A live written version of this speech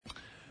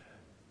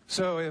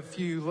So if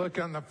you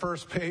look on the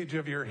first page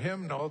of your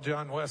hymnal,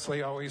 John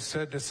Wesley always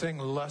said to sing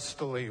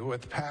lustily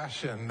with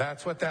passion.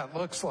 That's what that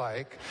looks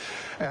like.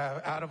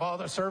 Out of all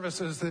the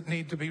services that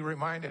need to be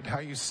reminded how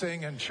you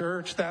sing in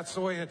church, that's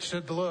the way it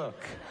should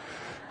look.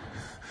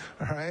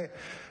 All right?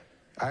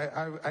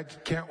 I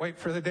can't wait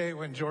for the day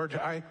when George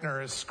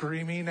Eichner is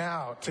screaming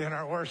out in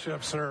our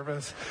worship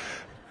service.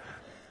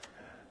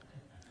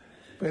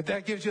 But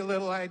that gives you a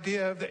little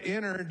idea of the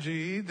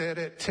energy that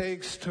it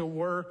takes to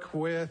work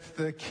with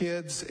the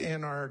kids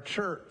in our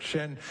church.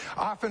 And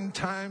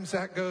oftentimes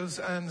that goes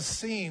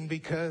unseen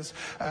because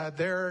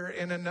they're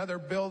in another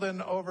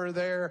building over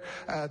there.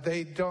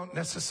 They don't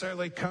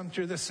necessarily come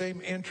through the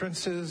same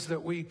entrances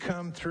that we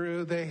come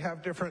through. They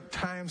have different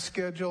time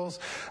schedules.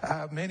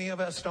 Many of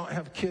us don't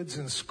have kids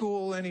in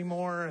school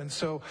anymore. And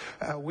so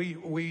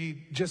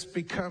we just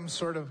become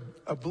sort of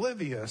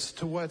oblivious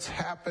to what's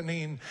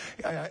happening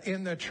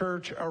in the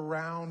church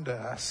around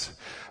us.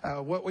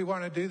 What we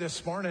want to do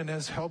this morning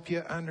is help you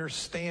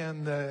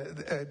understand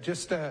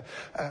just a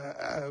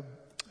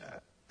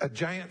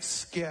giant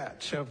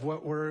sketch of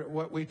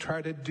what we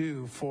try to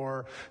do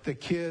for the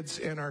kids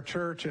in our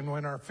church and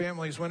when our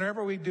families.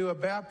 Whenever we do a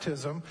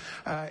baptism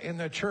in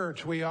the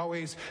church,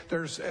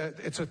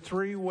 it's a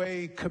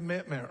three-way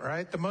commitment,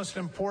 right? The most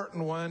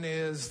important one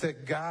is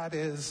that God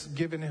is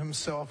giving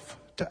Himself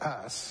to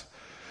us.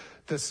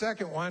 The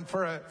second one,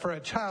 for a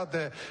child,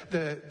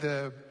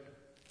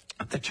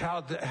 the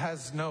child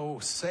has no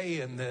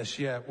say in this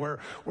yet.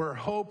 We're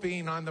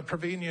hoping on the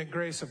prevenient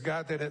grace of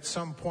God that at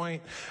some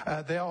point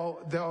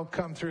they'll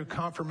come through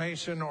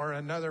confirmation or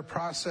another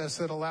process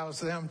that allows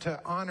them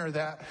to honor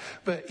that.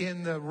 But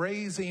in the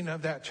raising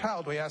of that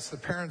child, we ask the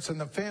parents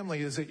and the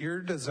family, is it your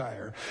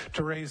desire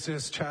to raise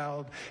this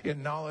child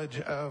in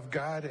knowledge of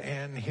God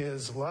and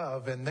His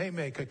love? And they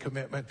make a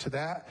commitment to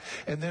that.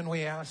 And then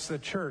we ask the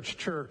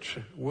church,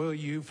 will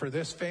you, for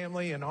this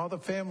family and all the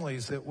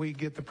families that we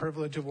get the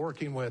privilege of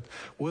working with,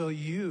 will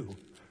you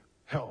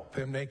help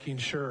in making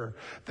sure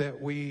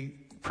that we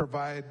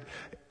provide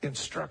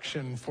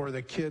instruction for the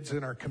kids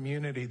in our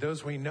community,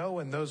 those we know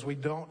and those we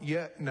don't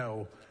yet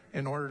know,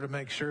 in order to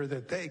make sure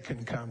that they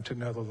can come to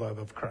know the love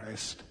of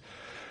Christ?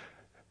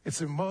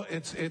 It's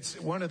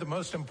one of the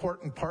most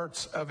important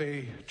parts of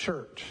a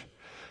church.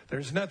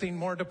 There's nothing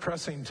more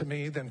depressing to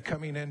me than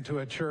coming into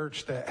a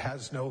church that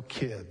has no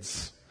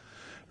kids,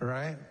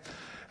 right?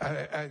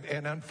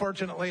 And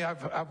unfortunately,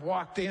 I've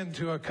walked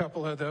into a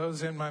couple of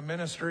those in my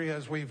ministry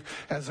as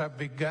I've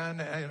begun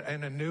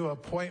in a new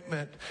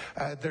appointment.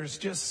 There's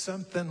just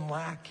something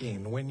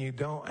lacking when you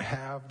don't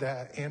have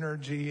that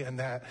energy and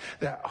that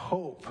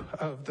hope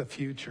of the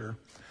future.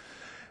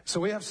 So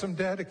we have some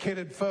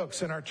dedicated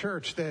folks in our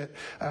church that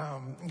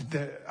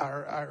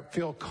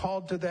feel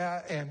called to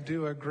that and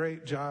do a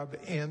great job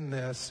in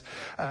this.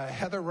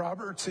 Heather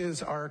Roberts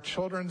is our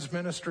children's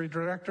ministry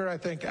director. I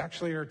think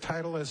actually her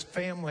title is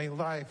Family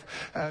Life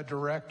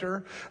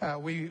Director.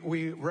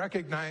 We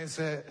recognize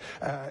that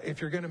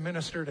if you're going to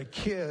minister to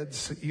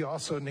kids, you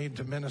also need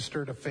to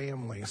minister to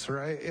families,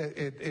 right?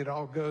 It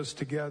all goes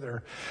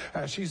together.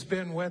 She's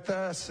been with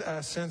us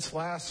since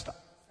last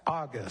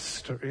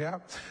August,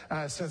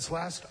 since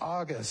last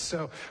August.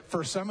 So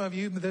for some of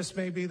you, this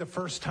may be the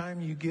first time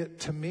you get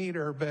to meet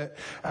her, but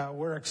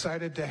we're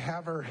excited to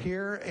have her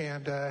here.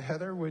 And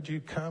Heather, would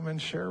you come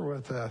and share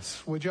with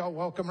us? Would y'all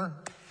welcome her?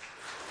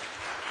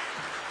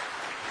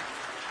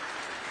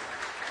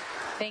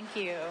 Thank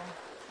you.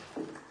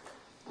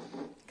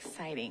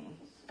 Exciting.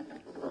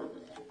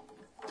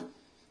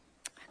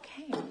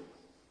 Okay.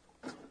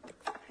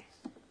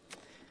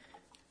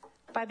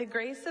 By the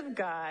grace of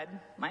God,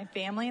 my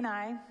family and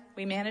I,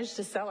 we managed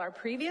to sell our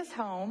previous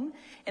home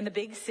in the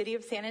big city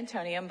of San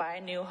Antonio and buy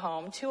a new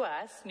home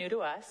new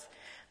to us,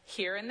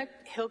 here in the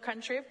hill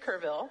country of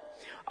Kerrville,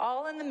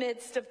 all in the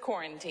midst of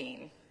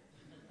quarantine.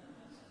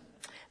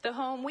 The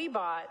home we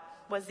bought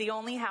was the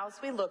only house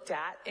we looked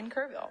at in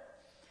Kerrville.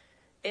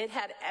 It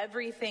had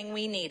everything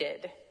we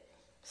needed,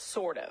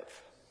 sort of.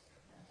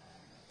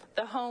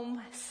 The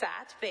home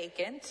sat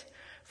vacant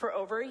for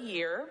over a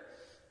year.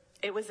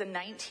 It was a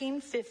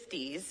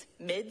 1950s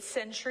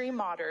mid-century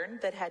modern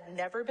that had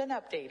never been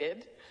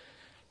updated.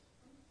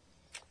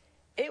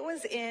 It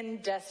was in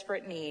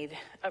desperate need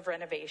of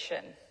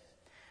renovation,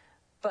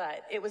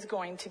 but it was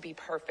going to be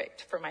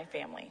perfect for my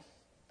family.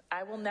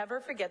 I will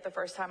never forget the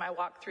first time I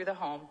walked through the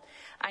home.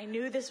 I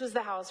knew this was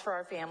the house for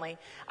our family.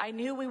 I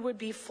knew we would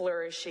be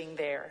flourishing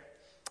there,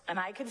 and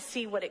I could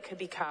see what it could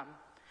become.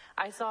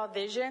 I saw a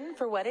vision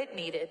for what it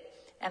needed,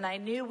 and I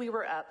knew we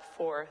were up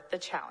for the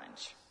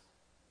challenge.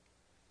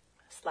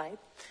 Slide.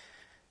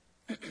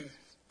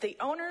 The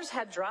owners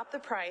had dropped the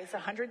price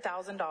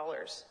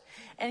 $100,000,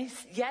 and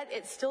yet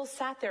it still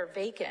sat there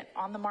vacant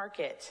on the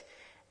market,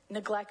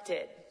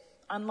 neglected,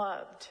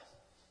 unloved.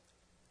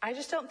 I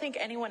just don't think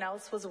anyone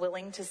else was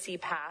willing to see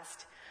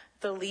past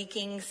the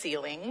leaking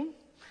ceiling,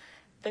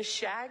 the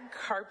shag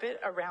carpet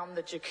around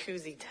the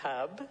jacuzzi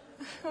tub,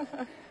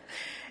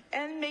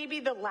 and maybe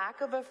the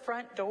lack of a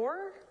front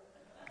door.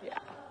 Yeah.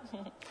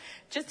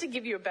 Just to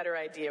give you a better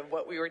idea of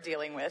what we were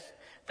dealing with,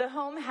 the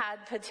home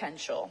had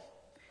potential.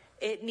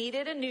 It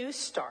needed a new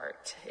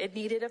start. It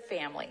needed a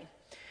family.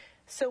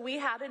 So we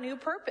had a new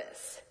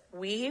purpose.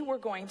 We were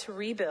going to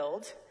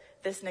rebuild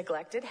this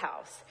neglected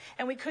house,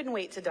 and we couldn't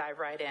wait to dive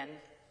right in.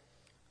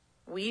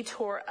 We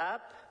tore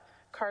up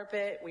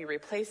carpet, we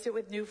replaced it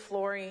with new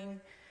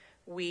flooring,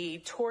 we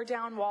tore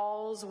down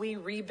walls, we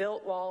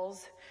rebuilt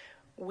walls,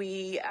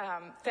 we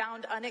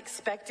found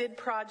unexpected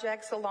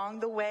projects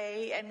along the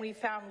way, and we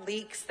found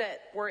leaks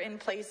that were in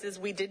places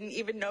we didn't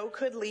even know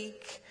could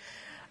leak.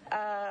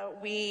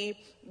 We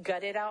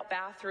gutted out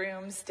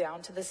bathrooms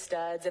down to the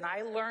studs, and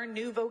I learned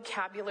new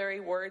vocabulary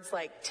words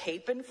like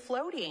tape and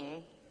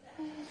floating.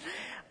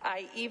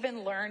 I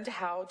even learned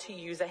how to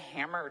use a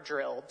hammer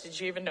drill. Did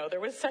you even know there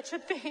was such a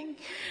thing?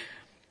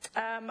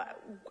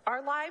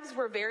 Our lives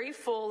were very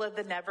full of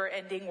the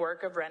never-ending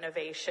work of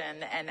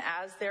renovation, and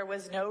as there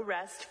was no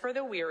rest for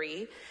the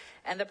weary,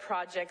 and the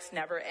projects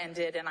never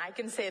ended, and I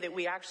can say that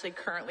we actually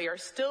currently are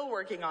still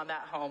working on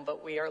that home,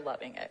 but we are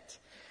loving it.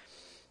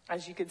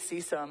 As you can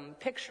see some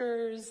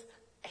pictures,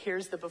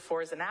 here's the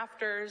befores and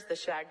afters, the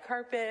shag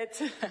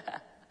carpet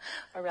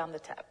around the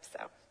tub.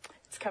 So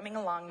it's coming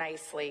along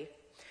nicely.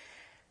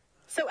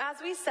 So as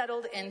we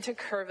settled into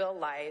Kerrville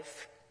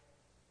life,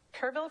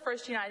 Kerrville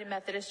First United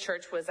Methodist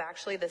Church was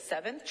actually the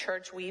 7th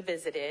church we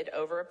visited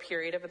over a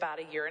period of about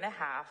a year and a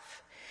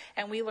half,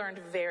 and we learned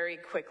very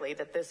quickly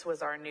that this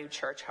was our new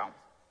church home.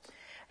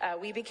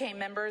 We became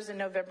members in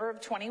November of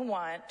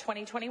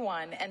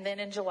 2021, and then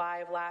in July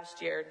of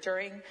last year,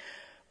 during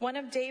one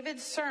of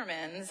David's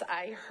sermons,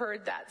 I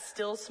heard that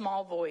still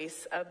small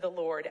voice of the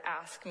Lord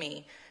ask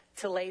me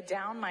to lay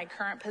down my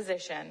current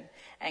position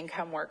and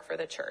come work for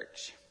the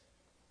church.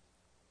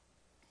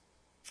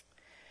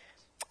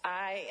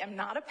 I am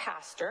not a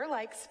pastor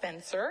like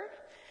Spencer.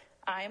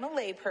 I am a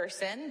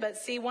layperson, but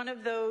see, one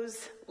of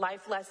those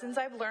life lessons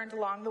I've learned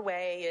along the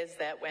way is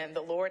that when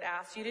the Lord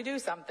asks you to do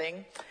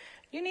something,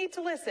 you need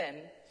to listen.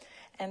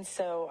 And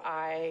so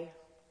I,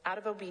 out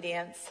of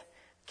obedience,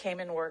 came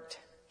and worked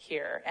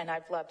here, and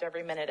I've loved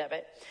every minute of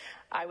it.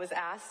 I was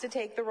asked to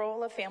take the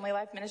role of Family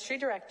Life Ministry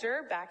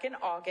Director back in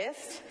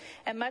August,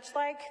 and much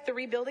like the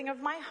rebuilding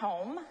of my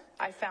home,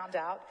 I found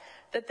out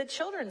that the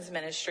children's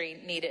ministry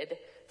needed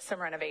some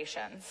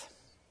renovations.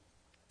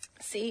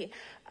 See,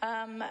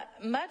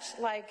 much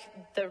like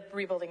the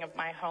rebuilding of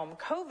my home,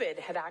 COVID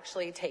had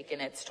actually taken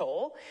its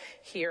toll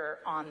here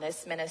on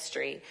this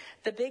ministry.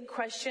 The big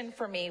question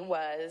for me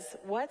was,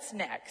 what's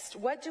next?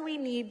 What do we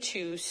need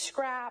to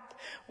scrap?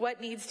 What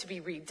needs to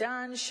be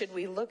redone? Should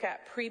we look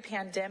at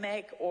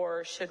pre-pandemic,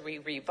 or should we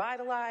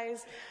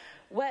revitalize?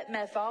 What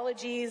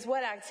methodologies,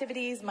 what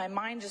activities? My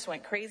mind just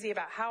went crazy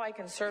about how I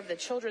can serve the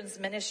children's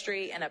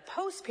ministry in a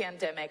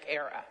post-pandemic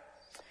era.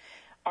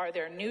 Are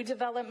there new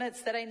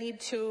developments that I need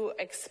to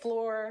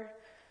explore?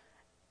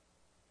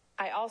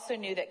 I also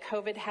knew that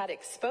COVID had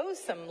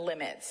exposed some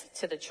limits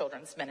to the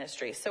children's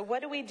ministry. So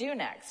what do we do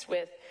next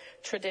with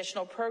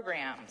traditional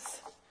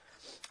programs?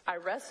 I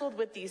wrestled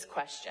with these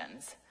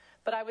questions,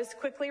 but I was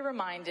quickly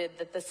reminded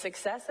that the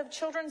success of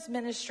children's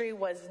ministry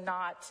was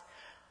not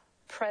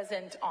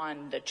present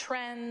on the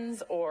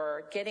trends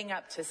or getting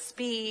up to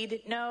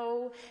speed.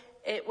 No,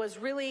 it was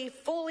really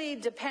fully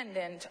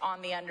dependent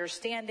on the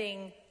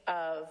understanding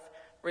of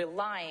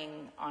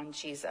relying on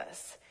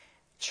Jesus,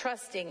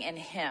 trusting in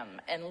him,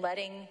 and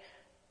letting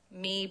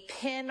me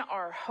pin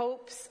our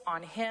hopes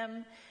on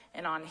him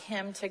and on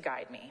him to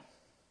guide me.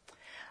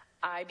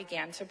 I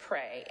began to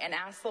pray and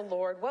ask the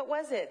Lord, what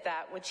was it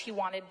that which he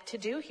wanted to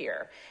do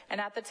here? And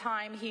at the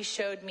time, he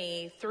showed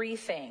me 3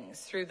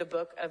 things through the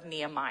book of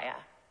Nehemiah.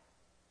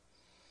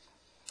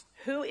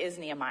 Who is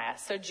Nehemiah?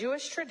 So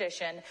Jewish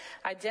tradition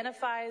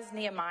identifies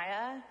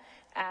Nehemiah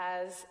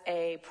as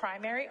a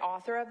primary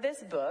author of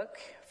this book.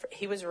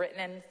 He was written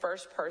in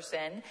first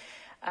person.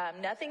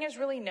 Nothing is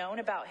really known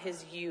about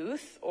his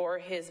youth or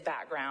his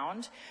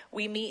background.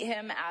 We meet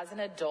him as an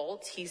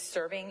adult. He's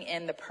serving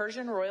in the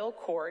Persian royal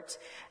court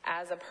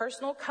as a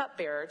personal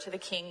cupbearer to the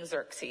king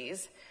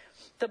Xerxes.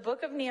 The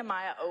book of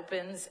Nehemiah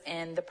opens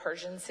in the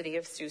Persian city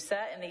of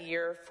Susa in the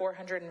year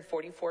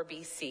 444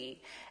 BC.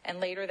 And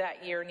later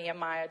that year,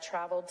 Nehemiah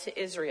traveled to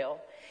Israel.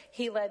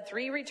 He led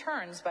 3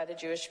 returns by the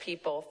Jewish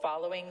people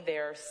following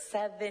their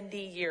 70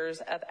 years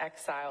of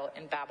exile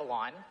in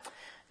Babylon.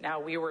 Now,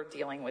 we were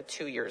dealing with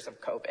 2 years of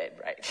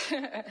COVID,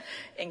 right,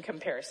 in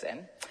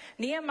comparison.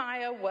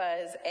 Nehemiah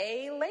was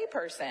a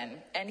layperson,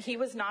 and he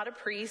was not a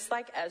priest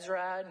like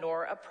Ezra,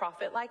 nor a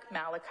prophet like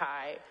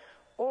Malachi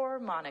or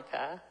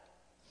Monica.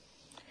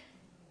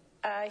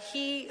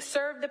 He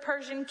served the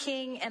Persian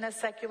king in a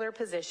secular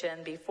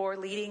position before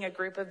leading a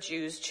group of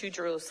Jews to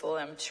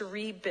Jerusalem to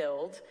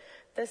rebuild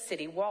the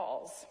city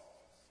walls.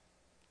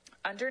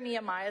 Under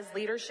Nehemiah's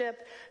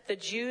leadership, the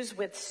Jews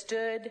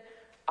withstood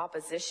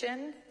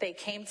opposition. They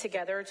came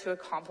together to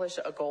accomplish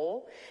a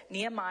goal.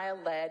 Nehemiah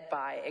led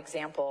by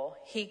example.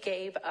 He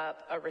gave up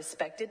a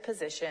respected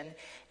position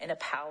in a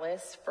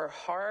palace for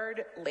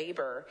hard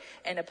labor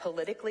in a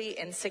politically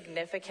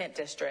insignificant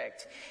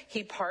district.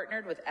 He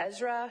partnered with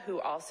Ezra, who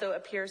also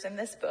appears in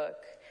this book,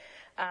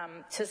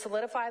 to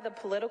solidify the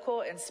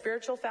political and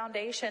spiritual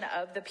foundation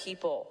of the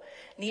people.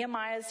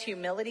 Nehemiah's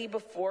humility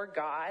before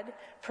God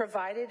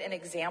provided an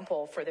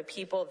example for the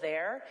people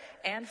there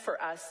and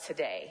for us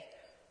today.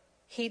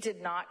 He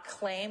did not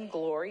claim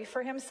glory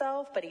for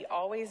himself, but he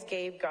always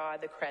gave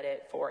God the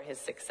credit for his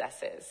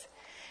successes.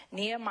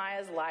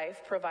 Nehemiah's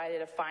life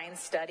provided a fine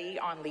study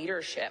on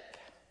leadership.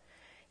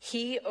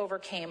 He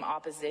overcame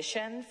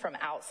opposition from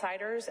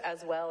outsiders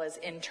as well as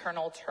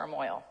internal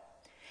turmoil.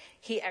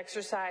 He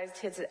exercised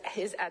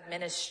his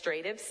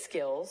administrative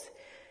skills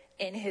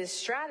in his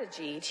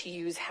strategy to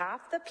use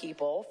half the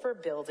people for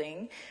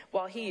building,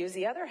 while he used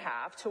the other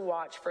half to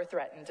watch for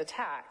threatened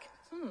attack.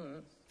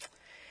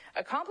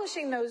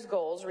 Accomplishing those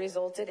goals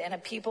resulted in a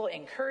people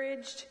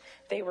encouraged,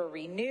 they were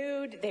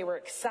renewed, they were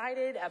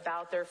excited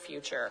about their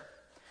future.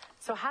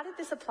 So how did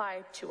this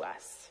apply to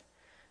us?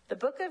 The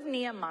book of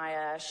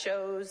Nehemiah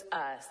shows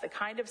us the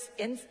kind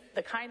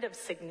of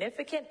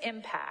significant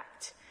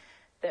impact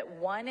that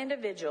one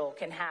individual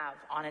can have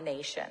on a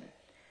nation.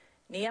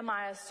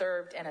 Nehemiah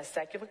served in a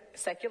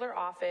secular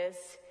office,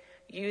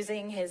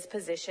 using his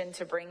position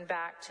to bring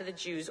back to the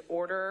Jews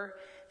order,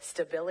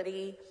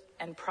 stability,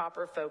 and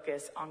proper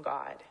focus on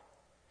God.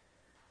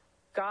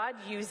 God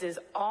uses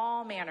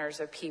all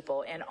manners of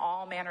people in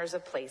all manners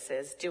of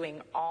places,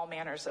 doing all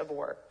manners of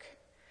work.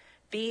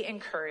 Be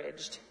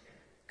encouraged.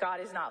 God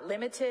is not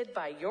limited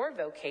by your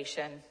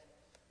vocation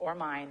or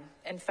mine.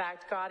 In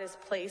fact, God has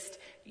placed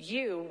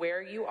you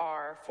where you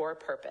are for a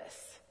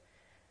purpose.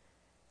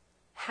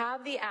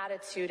 Have the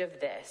attitude of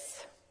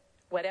this: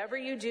 whatever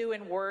you do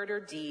in word or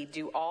deed,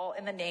 do all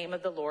in the name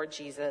of the Lord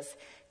Jesus.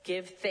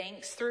 Give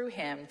thanks through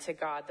him to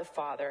God the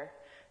Father.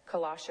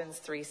 Colossians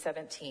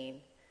 3:17.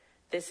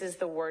 This is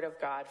the word of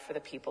God for the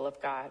people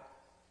of God.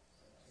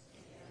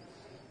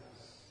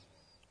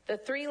 The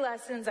 3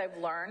 lessons I've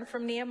learned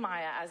from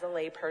Nehemiah as a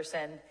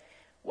layperson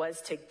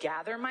was to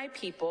gather my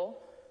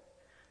people,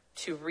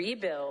 to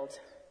rebuild,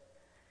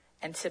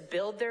 and to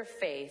build their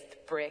faith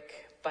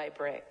brick by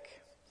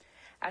brick.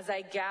 As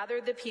I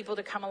gathered the people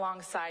to come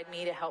alongside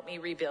me to help me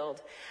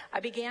rebuild, I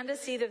began to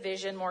see the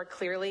vision more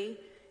clearly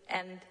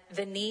and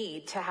the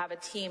need to have a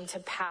team to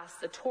pass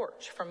the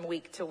torch from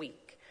week to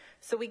week.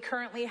 So we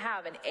currently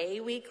have an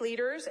A week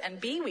leaders and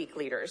B week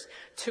leaders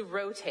to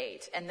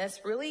rotate, and this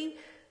really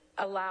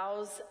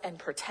allows and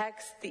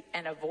protects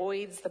and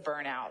avoids the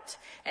burnout,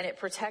 and it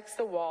protects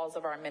the walls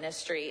of our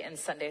ministry in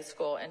Sunday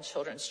school and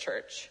children's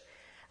church.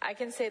 I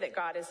can say that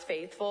God is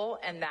faithful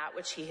in that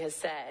which he has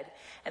said,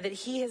 and that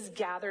he has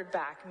gathered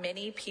back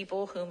many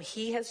people whom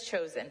he has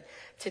chosen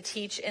to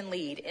teach and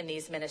lead in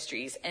these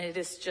ministries, and it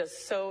is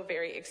just so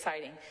very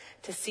exciting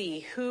to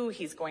see who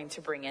he's going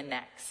to bring in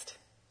next.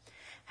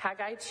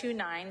 Haggai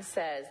 2:9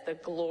 says, "The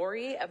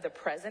glory of the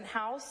present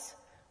house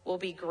will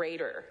be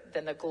greater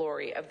than the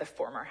glory of the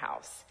former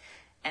house."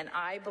 And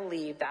I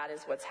believe that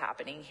is what's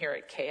happening here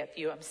at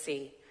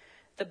KFUMC.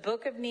 The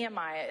book of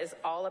Nehemiah is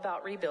all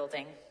about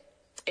rebuilding.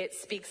 It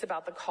speaks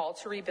about the call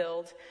to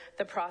rebuild,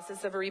 the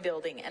process of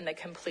rebuilding, and the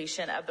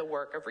completion of the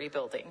work of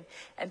rebuilding.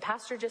 And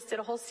Pastor just did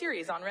a whole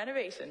series on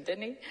renovation,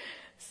 didn't he?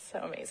 So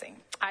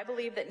amazing. I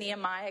believe that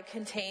Nehemiah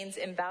contains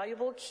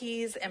invaluable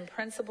keys and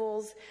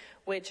principles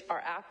which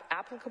are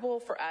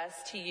applicable for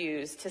us to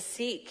use to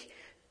seek.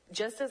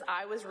 Just as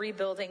I was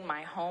rebuilding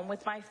my home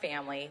with my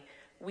family,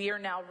 we are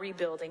now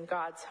rebuilding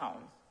God's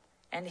home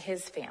and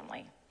his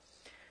family.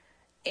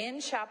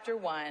 In chapter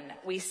 1,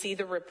 we see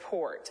the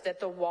report that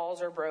the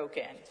walls are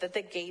broken, that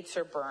the gates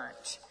are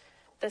burnt.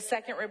 The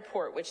second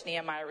report which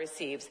Nehemiah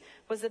receives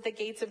was that the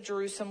gates of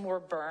Jerusalem were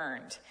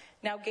burned.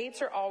 Now,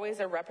 gates are always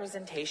a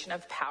representation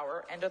of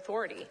power and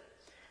authority.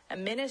 A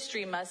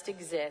ministry must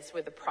exist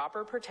with the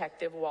proper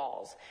protective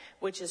walls,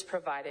 which is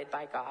provided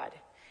by God.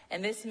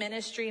 And this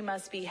ministry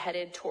must be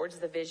headed towards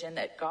the vision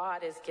that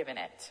God has given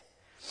it.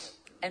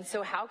 And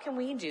so how can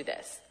we do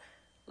this?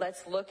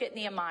 Let's look at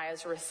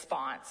Nehemiah's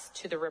response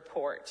to the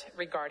report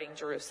regarding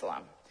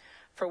Jerusalem.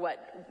 For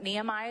what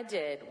Nehemiah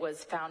did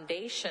was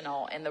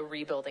foundational in the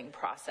rebuilding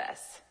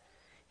process.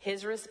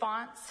 His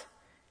response: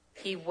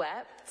 he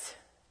wept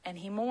and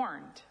he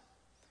mourned.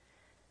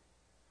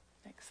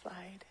 Next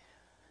slide.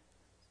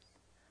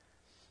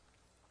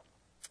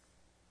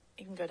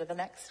 You can go to the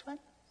next one.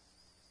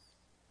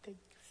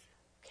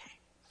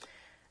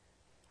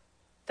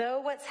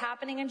 Though what's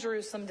happening in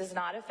Jerusalem does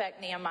not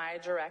affect Nehemiah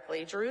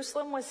directly,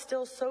 Jerusalem was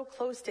still so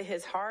close to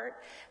his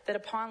heart that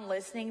upon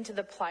listening to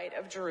the plight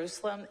of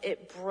Jerusalem,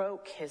 it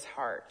broke his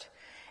heart.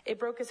 It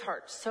broke his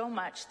heart so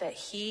much that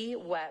he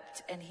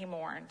wept and he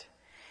mourned.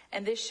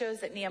 And this shows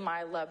that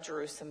Nehemiah loved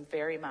Jerusalem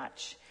very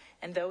much.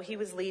 And though he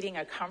was leading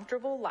a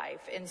comfortable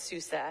life in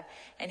Susa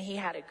and he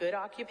had a good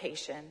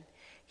occupation,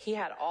 he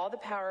had all the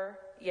power,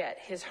 yet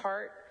his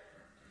heart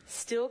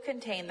still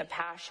contained the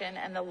passion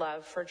and the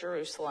love for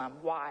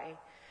Jerusalem. Why?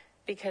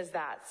 Because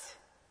that's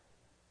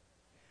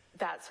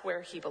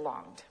where he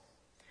belonged.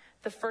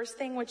 The first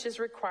thing which is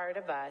required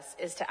of us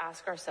is to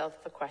ask ourselves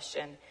the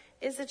question: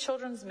 is the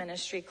children's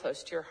ministry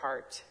close to your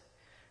heart?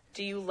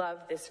 Do you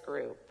love this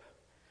group?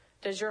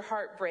 Does your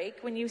heart break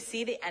when you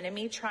see the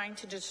enemy trying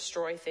to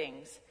destroy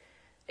things?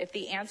 If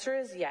the answer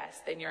is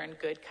yes, then you're in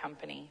good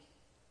company.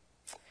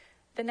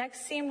 The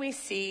next scene we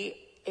see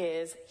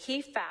is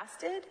he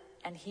fasted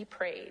and he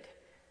prayed.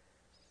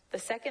 The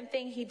second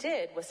thing he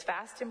did was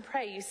fast and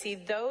pray. You see,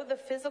 though the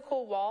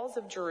physical walls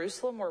of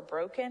Jerusalem were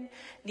broken,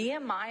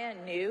 Nehemiah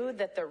knew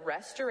that the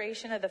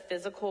restoration of the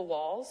physical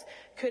walls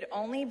could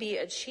only be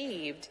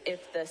achieved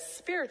if the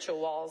spiritual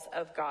walls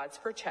of God's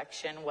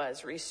protection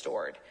was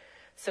restored.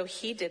 So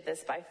he did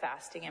this by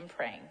fasting and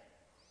praying.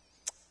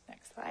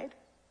 Next slide.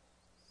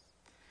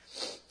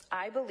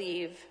 I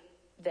believe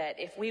that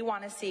if we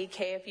want to see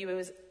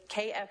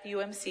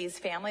KFUMC's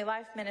family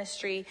life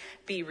ministry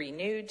be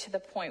renewed to the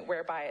point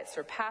whereby it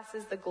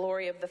surpasses the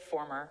glory of the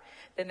former,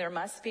 then there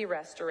must be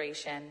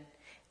restoration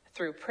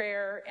through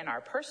prayer in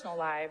our personal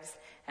lives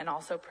and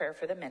also prayer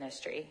for the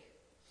ministry.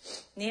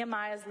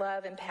 Nehemiah's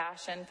love and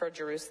passion for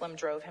Jerusalem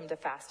drove him to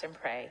fast and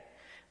pray.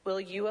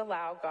 Will you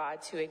allow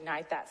God to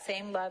ignite that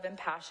same love and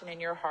passion in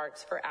your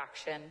hearts for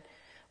action?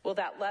 Will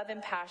that love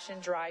and passion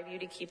drive you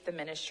to keep the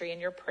ministry in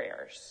your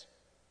prayers?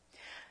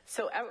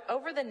 So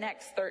over the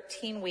next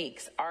 13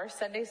 weeks, our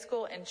Sunday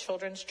school and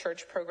children's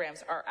church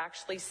programs are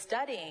actually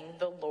studying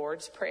the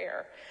Lord's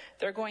Prayer.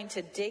 They're going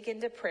to dig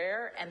into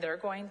prayer and they're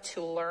going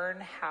to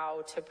learn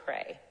how to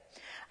pray.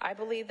 I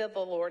believe that the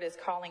Lord is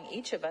calling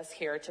each of us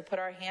here to put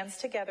our hands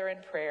together in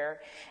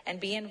prayer and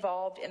be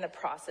involved in the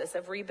process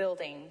of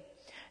rebuilding.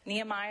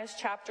 Nehemiah's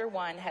chapter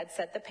 1 had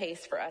set the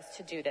pace for us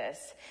to do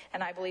this,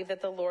 and I believe that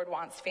the Lord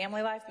wants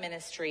Family Life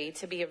Ministry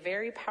to be a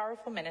very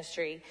powerful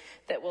ministry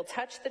that will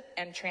touch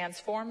and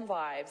transform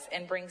lives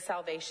and bring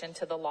salvation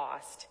to the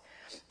lost.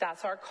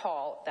 That's our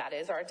call. That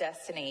is our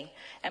destiny.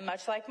 And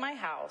much like my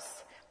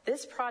house,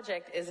 this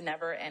project is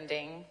never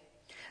ending.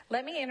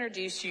 Let me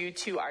introduce you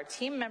to our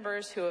team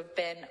members who have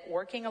been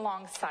working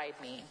alongside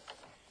me.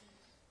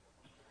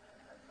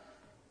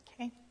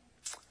 Okay,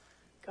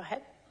 go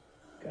ahead.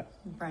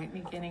 Bright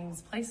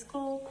Beginnings Play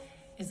School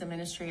is a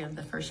ministry of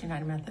the First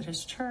United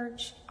Methodist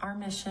Church. Our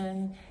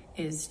mission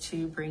is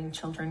to bring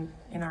children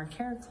in our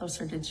care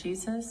closer to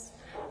Jesus.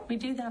 We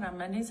do that on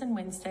Mondays and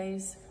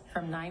Wednesdays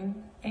from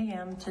 9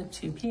 a.m. to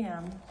 2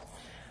 p.m.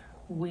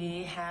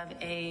 We have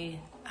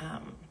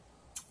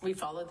we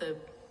follow the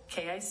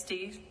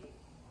KISD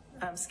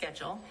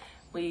schedule.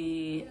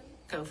 We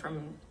go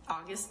from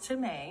August to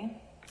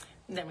May.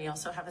 And then we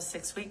also have a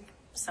 6-week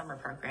summer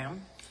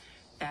program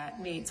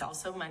that meets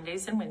also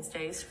Mondays and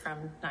Wednesdays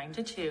from 9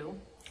 to 2.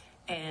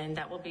 And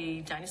that will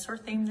be dinosaur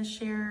themed this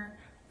year.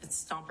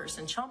 It's Stompers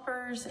and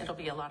Chompers. It'll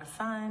be a lot of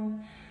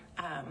fun.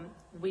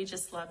 We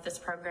just love this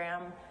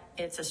program.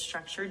 It's a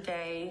structured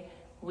day.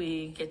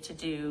 We get to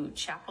do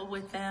chapel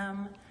with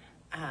them.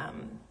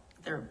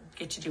 They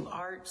get to do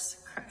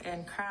arts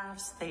and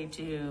crafts. They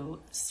do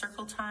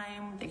circle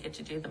time. They get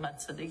to do the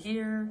months of the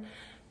year,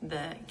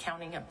 the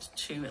counting up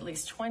to at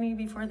least 20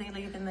 before they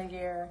leave in the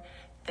year.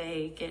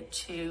 They get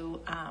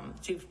to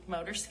do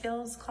motor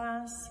skills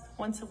class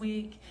once a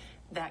week.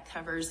 That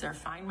covers their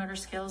fine motor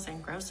skills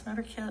and gross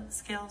motor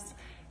skills.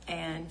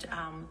 And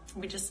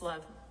we just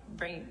love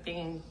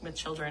being with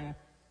children.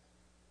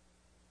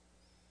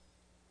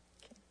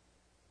 Okay.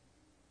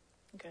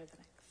 Go to the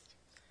next.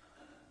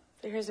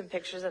 So here's some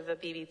pictures of the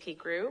BBP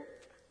group.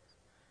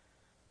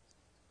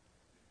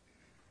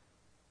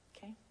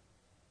 Okay.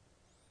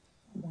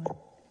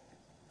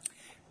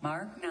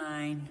 Mark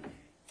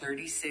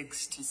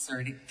 9:36 to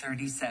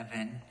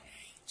 37,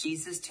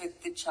 Jesus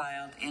took the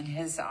child in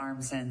his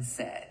arms and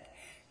said,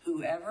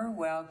 "Whoever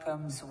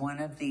welcomes one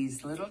of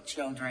these little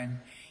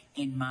children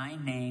in my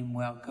name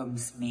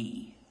welcomes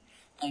me,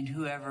 and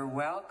whoever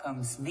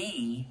welcomes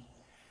me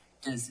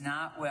does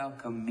not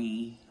welcome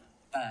me,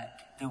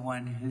 but the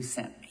one who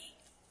sent me."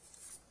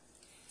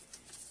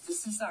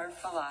 This is our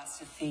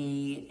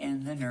philosophy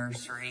in the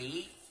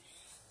nursery,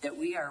 that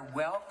we are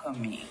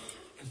welcoming.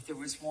 If there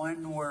was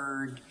one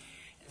word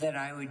that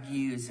I would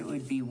use, it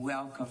would be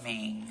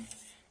welcoming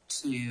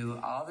to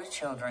all the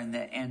children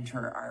that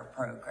enter our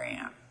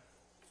program.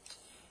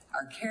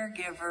 Our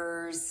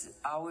caregivers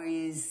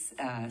always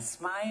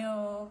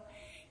smile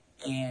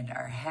and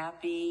are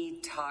happy,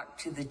 talk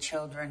to the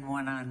children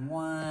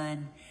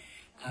one-on-one,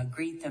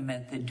 greet them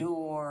at the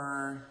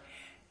door.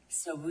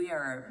 So we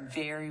are a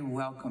very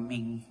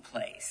welcoming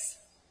place.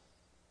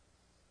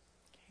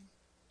 Okay.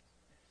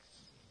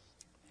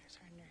 There's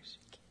our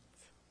nursery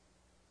kids.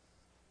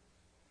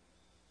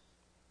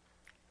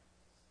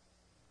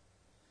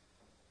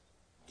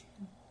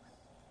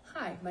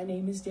 Hi, my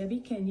name is Debbie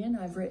Kenyon.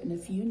 I've written a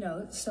few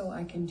notes so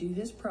I can do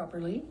this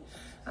properly.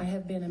 I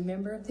have been a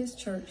member of this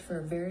church for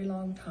a very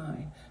long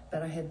time,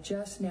 but I have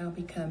just now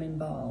become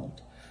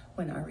involved.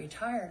 When I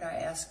retired, I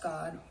asked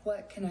God,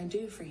 "What can I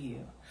do for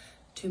you?"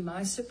 To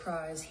my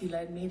surprise, he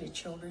led me to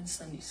children's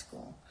Sunday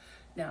school.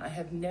 Now, I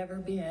have never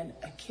been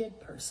a kid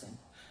person.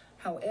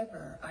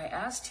 However, I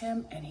asked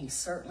him and he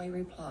certainly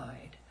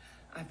replied.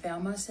 I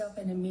found myself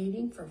in a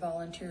meeting for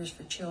Volunteers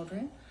for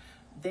Children.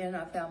 Then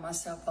I found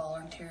myself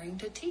volunteering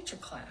to teach a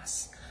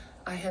class.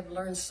 I have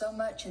learned so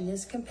much in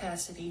this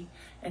capacity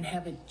and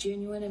have a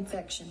genuine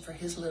affection for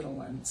his little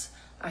ones.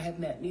 I have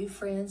met new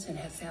friends and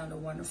have found a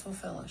wonderful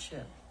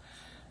fellowship.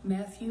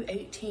 Matthew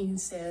 18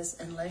 says,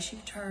 unless you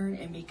turn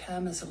and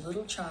become as a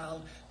little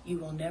child, you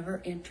will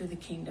never enter the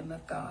kingdom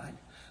of God.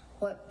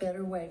 What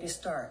better way to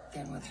start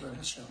than with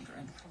little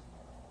children?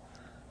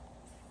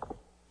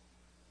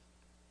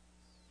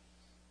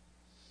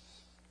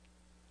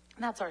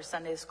 That's our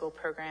Sunday school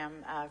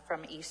program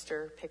from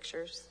Easter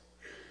Pictures.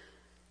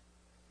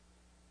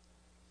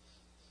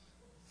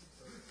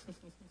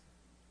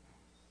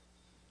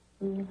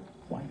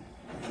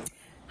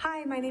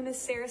 Hi, my name is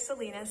Sarah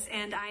Salinas,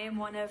 and I am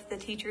one of the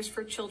teachers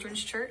for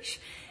Children's Church.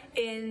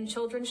 In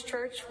Children's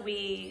Church,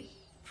 we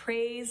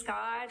praise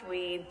God,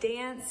 we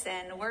dance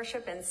and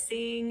worship and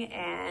sing,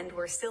 and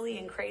we're silly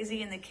and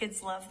crazy, and the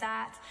kids love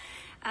that.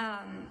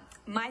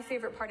 My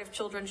favorite part of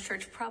Children's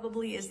Church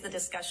probably is the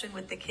discussion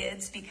with the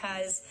kids,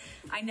 because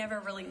I never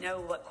really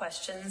know what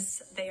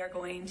questions they are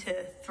going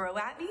to throw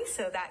at me,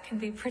 so that can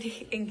be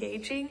pretty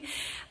engaging.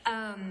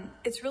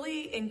 It's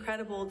really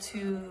incredible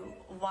to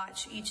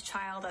watch each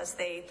child as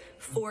they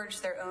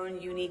forge their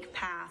own unique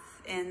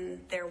path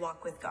in their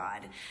walk with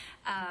God.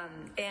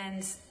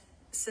 And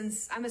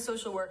since I'm a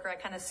social worker, I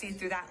kind of see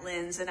through that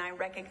lens, and I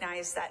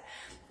recognize that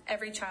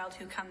every child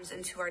who comes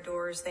into our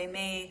doors, they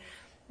may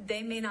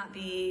not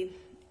be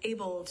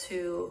able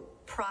to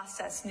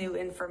process new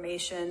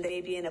information. They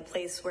may be in a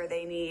place where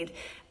they need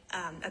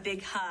a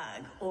big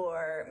hug,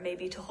 or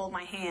maybe to hold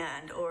my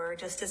hand, or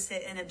just to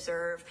sit and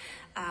observe.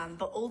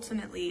 But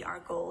ultimately, our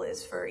goal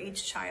is for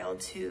each child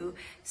to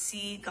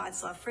see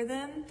God's love for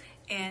them,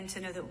 and to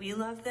know that we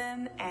love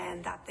them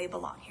and that they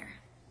belong here.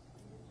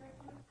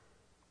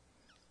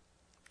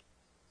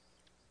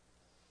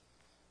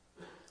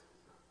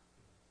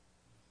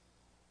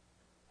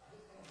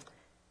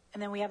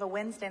 And then we have a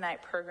Wednesday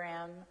night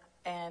program,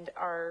 and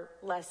our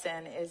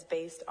lesson is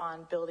based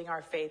on building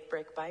our faith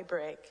brick by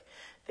brick.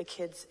 The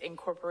kids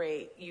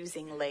incorporate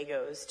using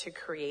Legos to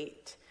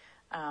create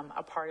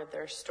a part of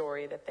their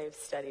story that they've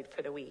studied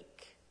for the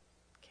week.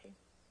 Okay.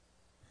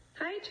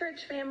 Hi,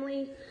 church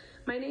family.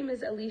 My name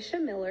is Alicia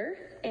Miller,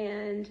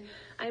 and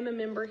I'm a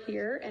member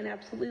here and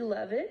absolutely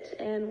love it.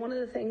 And one of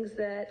the things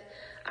that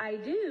I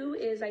do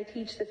is I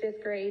teach the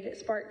 5th grade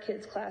Spark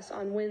Kids class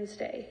on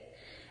Wednesday.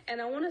 And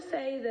I want to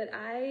say that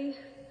I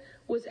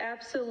was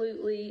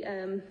absolutely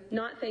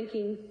not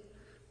thinking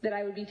that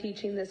I would be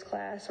teaching this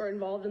class or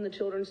involved in the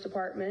children's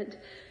department.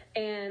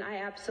 And I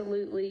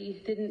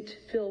absolutely didn't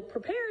feel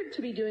prepared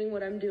to be doing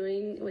what I'm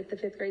doing with the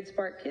 5th grade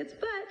Spark Kids,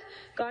 but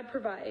God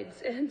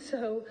provides. And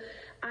so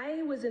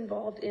I was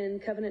involved in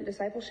covenant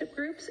discipleship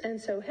groups,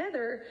 and so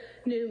Heather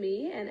knew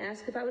me and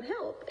asked if I would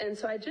help. And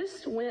so I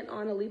just went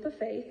on a leap of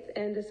faith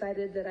and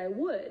decided that I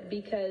would,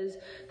 because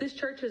this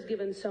church has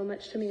given so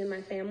much to me and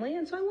my family,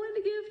 and so I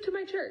wanted to give to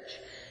my church.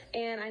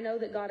 And I know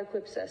that God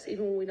equips us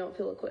even when we don't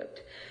feel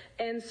equipped.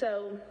 And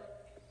so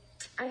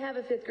I have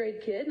a 5th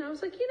grade kid, and I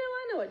was like,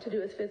 I know what to do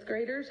with 5th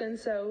graders. And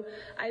so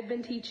I've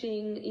been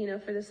teaching,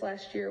 for this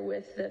last year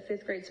with the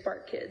 5th grade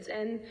Spark Kids.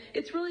 And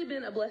it's really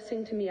been a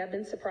blessing to me. I've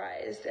been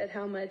surprised at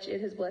how much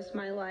it has blessed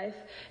my life,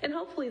 and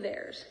hopefully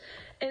theirs.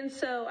 And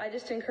so I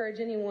just encourage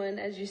anyone,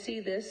 as you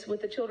see this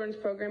with the children's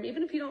program,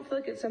 even if you don't feel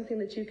like it's something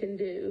that you can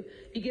do,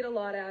 you get a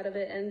lot out of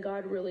it, and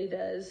God really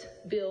does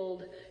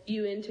build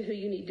you into who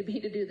you need to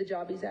be to do the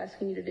job He's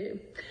asking you to do.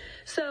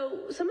 So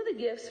some of the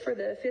gifts for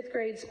the 5th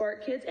grade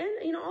Spark Kids,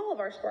 and all of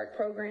our Spark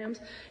programs,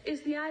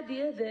 is the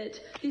idea that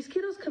these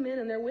kiddos come in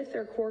and they're with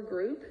their core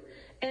group.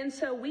 And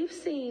so we've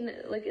seen,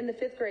 like in the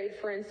 5th grade,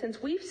 for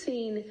instance, we've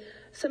seen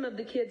some of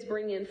the kids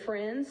bring in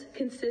friends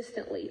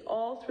consistently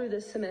all through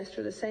this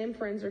semester. The same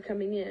friends are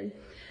coming in.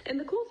 And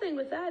the cool thing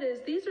with that is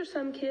these are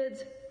some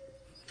kids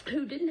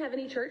who didn't have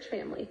any church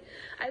family.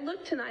 I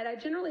looked tonight, I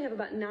generally have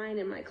about 9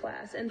 in my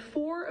class, and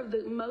 4 of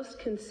the most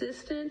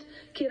consistent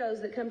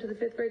kiddos that come to the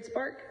 5th grade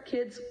Spark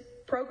Kids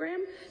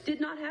program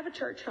did not have a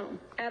church home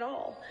at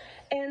all.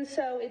 And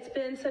so it's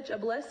been such a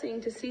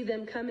blessing to see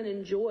them come and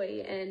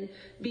enjoy and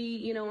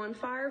be, on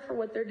fire for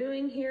what they're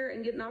doing here,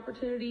 and get an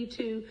opportunity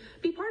to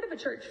be part of a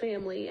church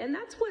family. And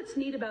that's what's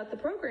neat about the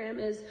program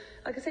is,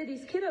 like I say,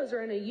 these kiddos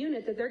are in a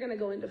unit that they're going to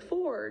go into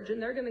Forge,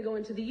 and they're going to go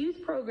into the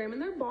youth program,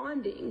 and they're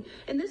bonding.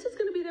 And this is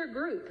going to be their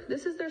group.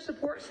 This is their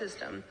support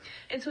system.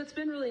 And so it's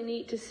been really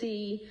neat to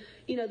see,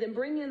 them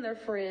bring in their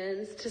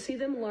friends, to see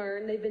them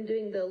learn. They've been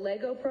doing the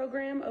Lego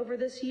program over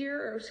this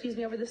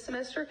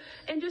semester,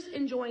 and just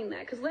enjoying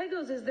that, because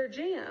Legos is their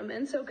jam.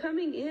 And so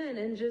coming in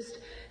and just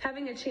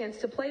having a chance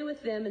to play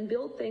with them and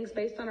build things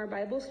based on our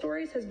Bible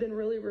stories has been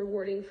really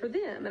rewarding for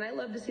them. And I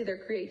love to see their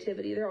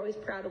creativity. They're always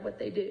proud of what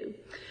they do.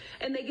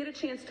 And they get a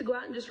chance to go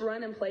out and just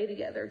run and play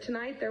together.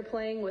 Tonight they're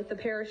playing with the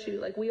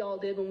parachute like we all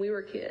did when we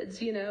were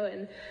kids,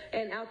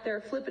 and out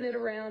there flipping it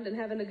around and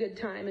having a good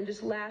time and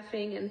just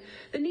laughing. And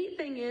the neat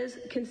thing is,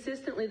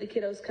 consistently the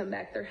kiddos come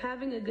back. They're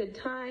having a good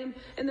time,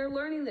 and they're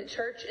learning that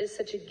church is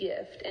such a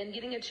gift, and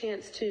getting a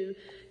chance to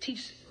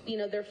teach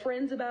their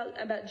friends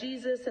about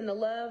Jesus and the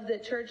love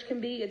that church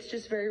can be. It's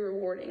just very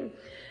rewarding.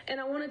 And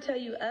I want to tell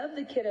you, of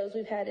the kiddos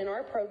we've had in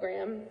our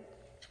program,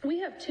 We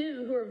have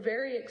 2 who are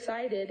very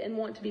excited and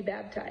want to be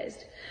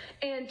baptized.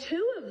 And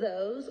 2 of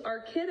those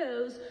are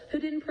kiddos who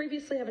didn't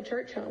previously have a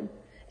church home.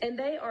 And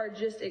they are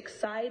just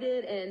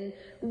excited and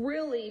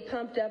really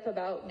pumped up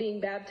about being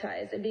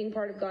baptized and being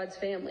part of God's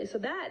family. So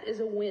that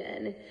is a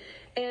win.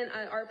 And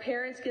our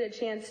parents get a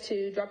chance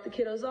to drop the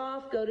kiddos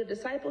off, go to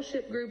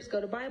discipleship groups,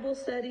 go to Bible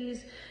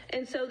studies.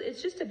 And so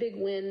it's just a big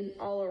win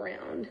all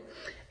around.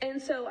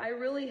 And so I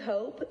really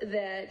hope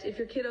that if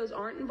your kiddos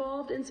aren't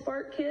involved in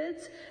Spark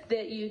Kids,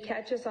 that you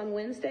catch us on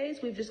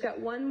Wednesdays. We've just got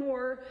one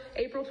more,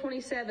 April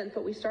 27th,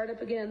 but we start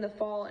up again in the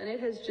fall, and it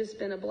has just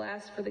been a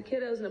blast for the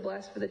kiddos and a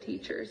blast for the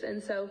teachers.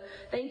 And so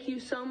thank you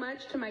so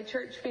much to my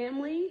church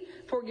family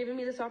for giving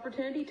me this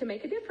opportunity to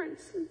make a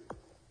difference.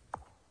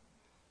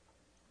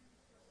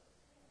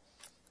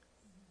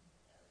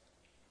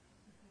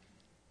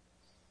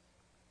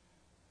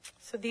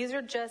 So these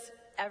are just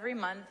every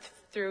month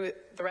through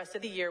the rest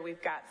of the year.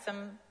 We've got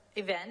some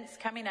events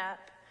coming up.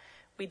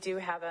 We do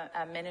have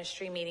a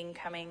ministry meeting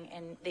coming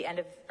in the end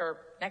of,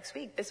 or next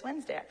week, this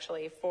Wednesday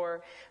actually,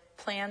 for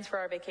plans for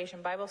our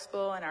Vacation Bible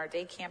School and our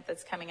day camp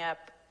that's coming up.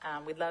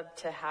 We'd love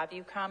to have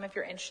you come if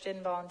you're interested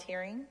in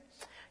volunteering.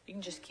 You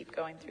can just keep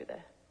going through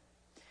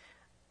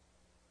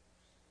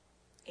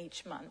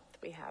each month.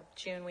 We have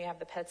June, we have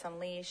the Pets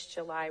Unleashed.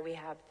 July, we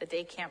have the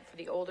day camp for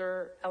the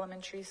older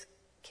elementary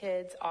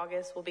kids.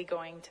 August, we'll be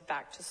going to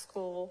back to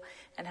school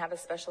and have a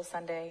special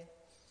Sunday.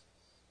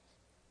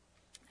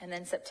 And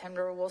then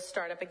September, we'll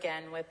start up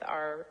again with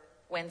our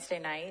Wednesday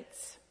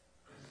nights.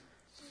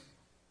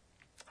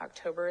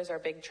 October is our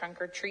big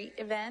trunk or treat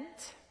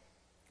event.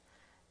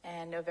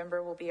 And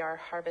November will be our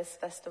Harvest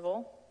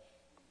Festival.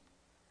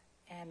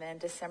 And then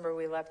December,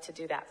 we love to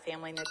do that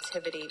family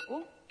nativity.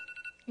 Ooh,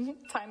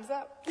 time's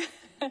up.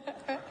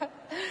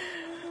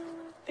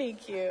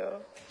 Thank you.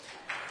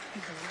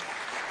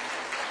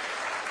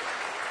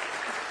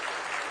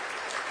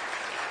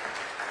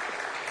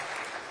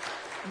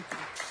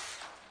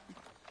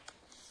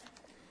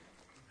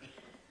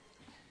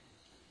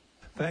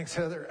 Thanks,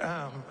 Heather.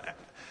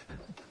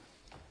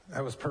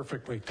 That was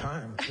perfectly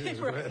timed, too.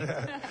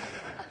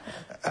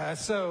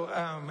 So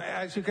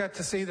as you got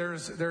to see,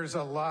 there's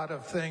a lot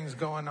of things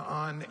going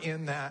on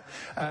in that.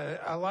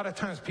 A lot of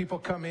times people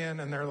come in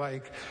and they're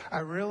like, I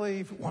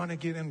really want to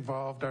get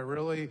involved.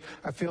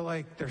 I feel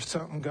like there's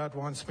something God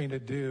wants me to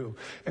do.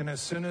 And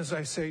as soon as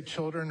I say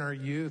children or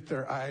youth,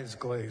 their eyes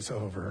glaze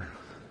over.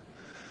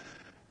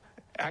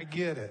 I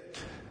get it.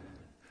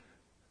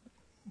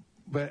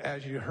 But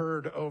as you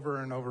heard over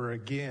and over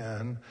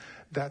again,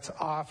 that's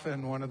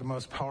often one of the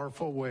most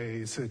powerful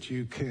ways that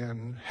you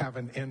can have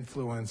an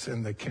influence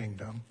in the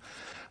kingdom.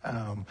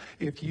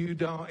 If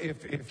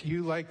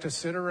you like to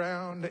sit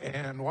around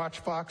and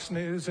watch Fox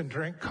News and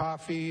drink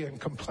coffee and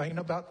complain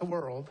about the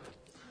world,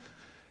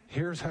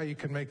 here's how you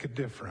can make a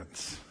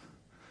difference.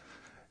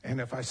 And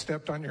if I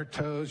stepped on your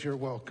toes, you're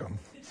welcome.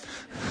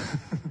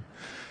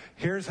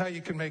 Here's how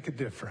you can make a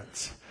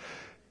difference.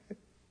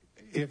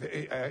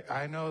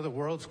 I know the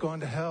world's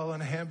going to hell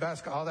in a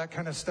handbasket, all that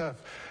kind of stuff.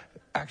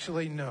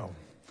 Actually, no.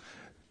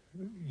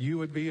 You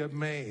would be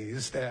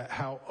amazed at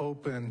how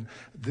open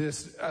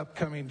this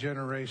upcoming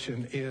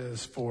generation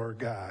is for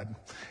God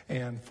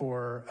and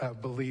for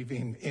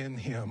believing in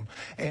Him.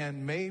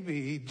 And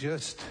maybe,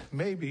 just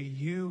maybe,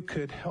 you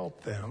could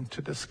help them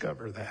to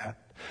discover that.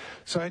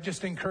 So I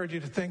just encourage you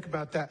to think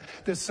about that.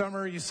 This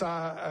summer you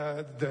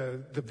saw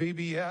the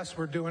VBS.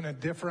 We're doing a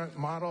different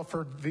model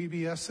for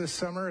VBS this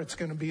summer. It's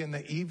going to be in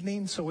the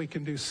evening so we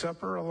can do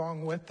supper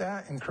along with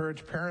that.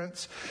 Encourage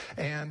parents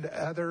and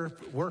other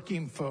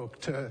working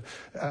folk to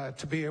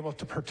be able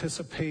to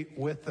participate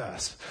with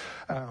us.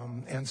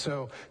 And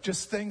so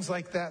just things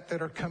like that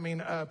are coming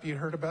up. You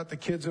heard about the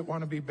kids that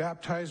want to be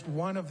baptized.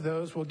 One of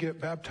those will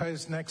get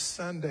baptized next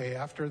Sunday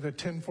after the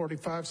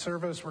 10:45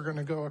 service. We're going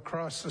to go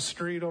across the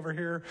street over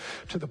here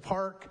to the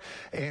park,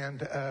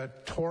 and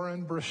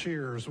Torin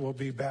Brashears will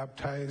be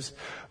baptized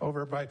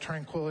over by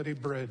Tranquility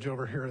Bridge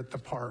over here at the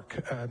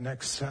park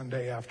next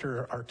Sunday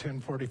after our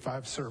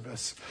 10:45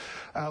 service.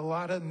 A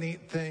lot of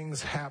neat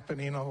things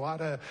happening, a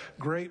lot of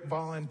great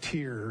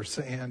volunteers,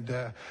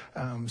 and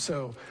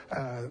so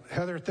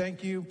Heather,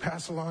 thank you.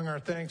 Pass along our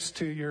thanks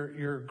to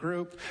your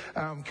group.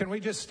 Can we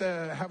just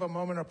have a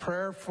moment of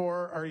prayer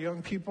for our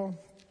young people?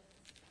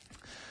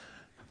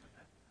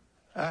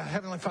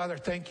 Heavenly Father,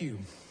 thank you.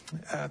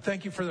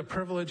 Thank you for the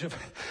privilege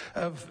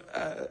of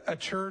a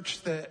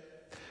church that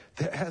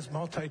has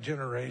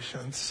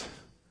multi-generations.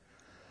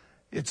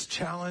 It's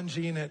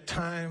challenging at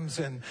times,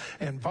 and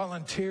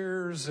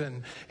volunteers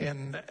and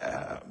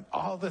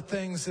all the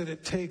things that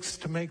it takes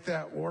to make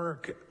that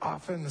work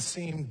often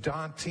seem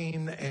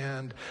daunting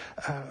and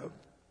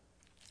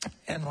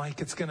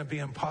like it's going to be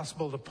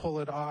impossible to pull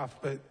it off.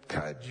 But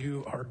God,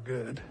 you are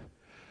good,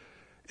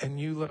 and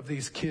you love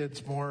these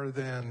kids more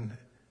than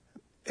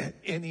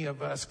any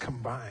of us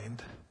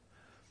combined.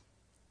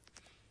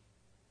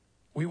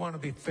 We want to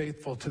be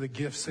faithful to the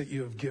gifts that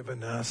you have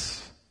given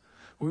us.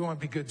 We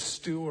want to be good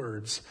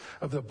stewards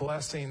of the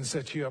blessings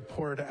that you have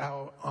poured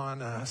out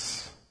on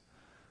us.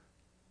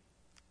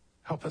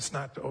 Help us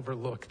not to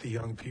overlook the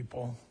young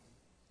people.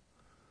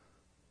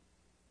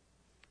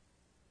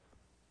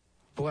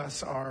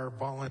 Bless our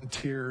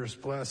volunteers,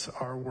 bless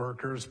our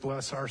workers,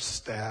 bless our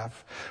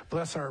staff,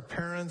 bless our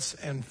parents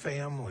and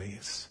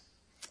families.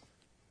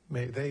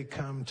 May they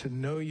come to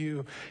know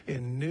you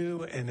in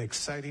new and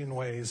exciting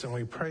ways. And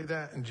we pray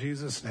that in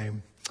Jesus'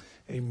 name.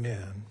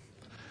 Amen.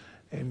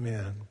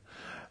 Amen.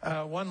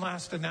 One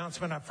last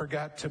announcement I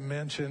forgot to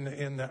mention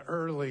in the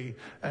early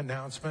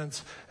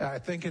announcements. I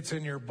think it's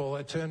in your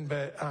bulletin,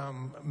 but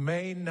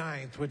May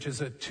 9th, which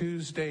is a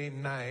Tuesday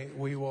night,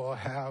 we will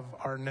have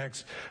our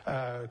next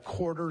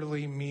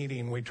quarterly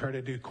meeting. We try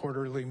to do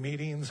quarterly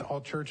meetings, all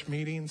church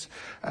meetings.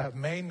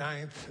 May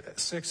 9th,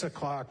 6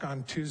 o'clock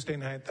on Tuesday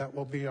night, that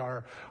will be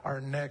our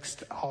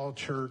next all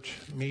church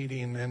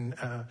meeting. And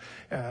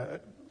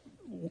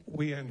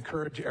we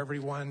encourage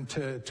everyone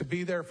to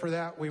be there for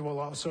that. We will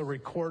also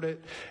record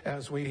it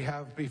as we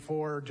have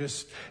before,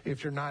 just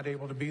if you're not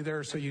able to be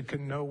there, so you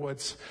can know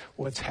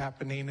what's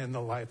happening in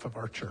the life of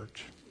our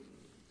church.